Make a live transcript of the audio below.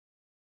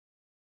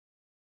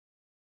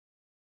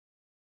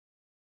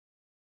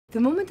The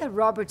moment that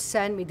Robert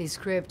sent me the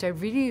script, I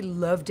really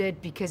loved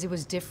it because it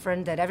was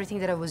different than everything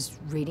that I was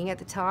reading at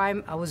the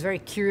time. I was very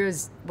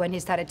curious when he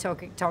started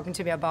talking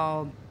to me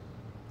about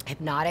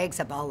hypnotics,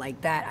 about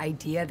like that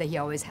idea that he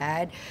always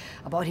had,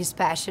 about his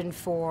passion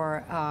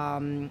for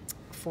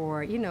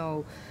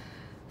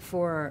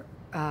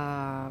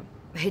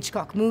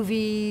Hitchcock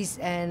movies,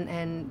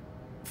 and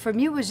for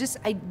me it was just,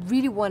 I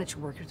really wanted to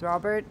work with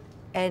Robert,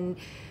 and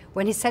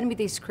when he sent me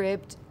the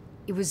script,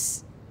 it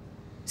was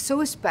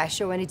so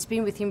special, and it's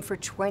been with him for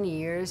 20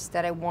 years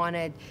that I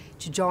wanted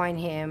to join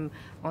him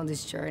on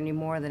this journey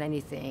more than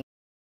anything.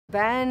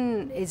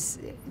 Ben is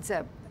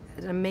an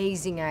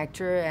amazing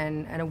actor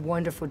and a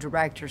wonderful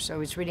director,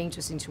 so it's really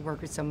interesting to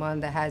work with someone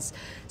that has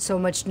so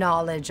much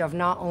knowledge of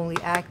not only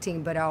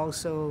acting but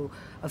also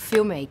of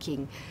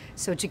filmmaking.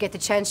 So to get the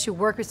chance to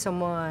work with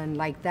someone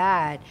like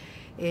that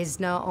is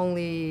not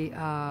only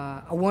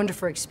a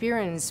wonderful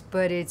experience,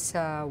 but it's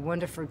a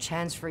wonderful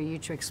chance for you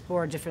to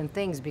explore different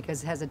things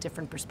because it has a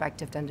different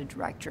perspective than the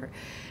director.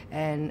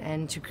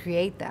 And to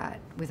create that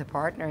with a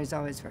partner is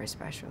always very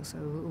special. So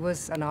it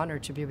was an honor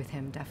to be with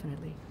him,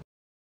 definitely.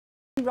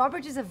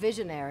 Robert is a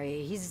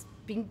visionary. He's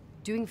been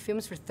doing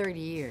films for 30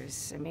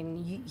 years. I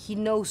mean, he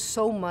knows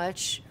so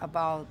much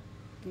about,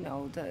 you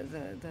know,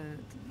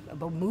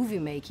 about movie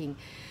making.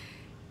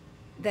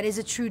 That is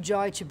a true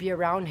joy to be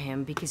around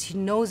him because he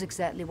knows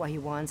exactly what he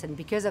wants, and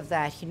because of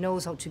that, he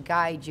knows how to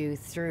guide you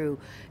through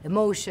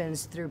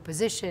emotions, through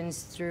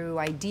positions, through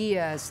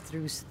ideas,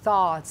 through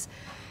thoughts,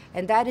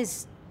 and that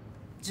is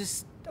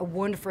just a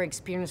wonderful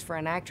experience for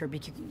an actor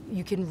because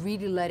you can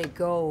really let it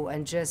go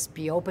and just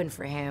be open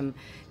for him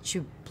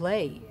to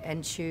play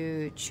and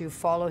to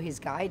follow his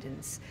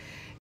guidance.